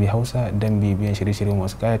Africa TV Hausa dan bibiyan shirye-shirye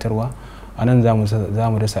masu kayatarwa a nan za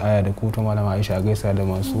mu dasa aya da kuto malama Aisha gaisa da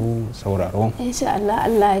masu sauraro insha Allah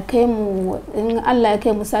Allah ya kai mu in Allah ya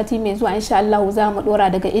kai mu sati mai zuwa insha Allah za mu dora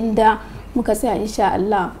daga inda muka tsaya insha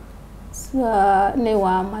Allah ne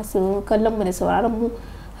wa masu kallon mu da sauraron mu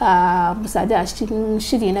mu sadu a cikin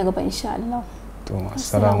shiri na gaba insha Allah to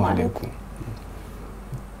assalamu alaikum.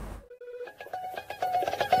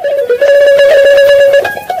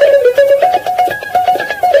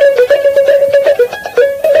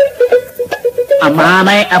 Amma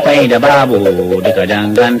mai akwai da babu duka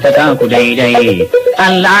dangantaka ku daidai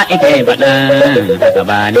Allah ike faɗa haka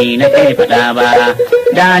ba ni na ke faɗa ba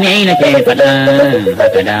da ni na ke faɗa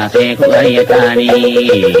haka da sai ku ƙaryata ni.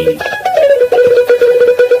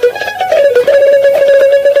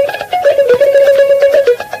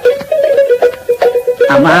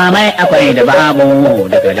 Amma mai akwai da babu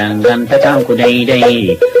daga dangantaka ku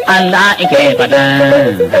daidai Allah ike faɗa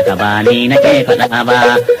haka ba ni na ke faɗa ba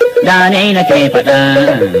da ne na ke faɗa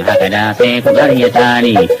haka da sai ku ƙaryata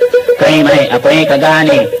ni. Kai mai akwai ka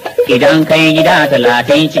gane idan kai gida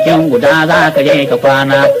 30 cikin guda za ka je ka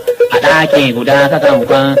kwana a ɗaki guda ka kan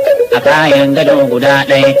a kayan gado guda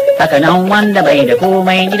ɗaya haka nan wanda bai da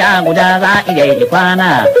komai gida guda za a je kwana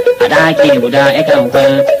a ɗaki guda ikan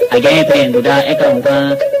a gefe guda ikan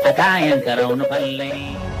a kayan karau na falle.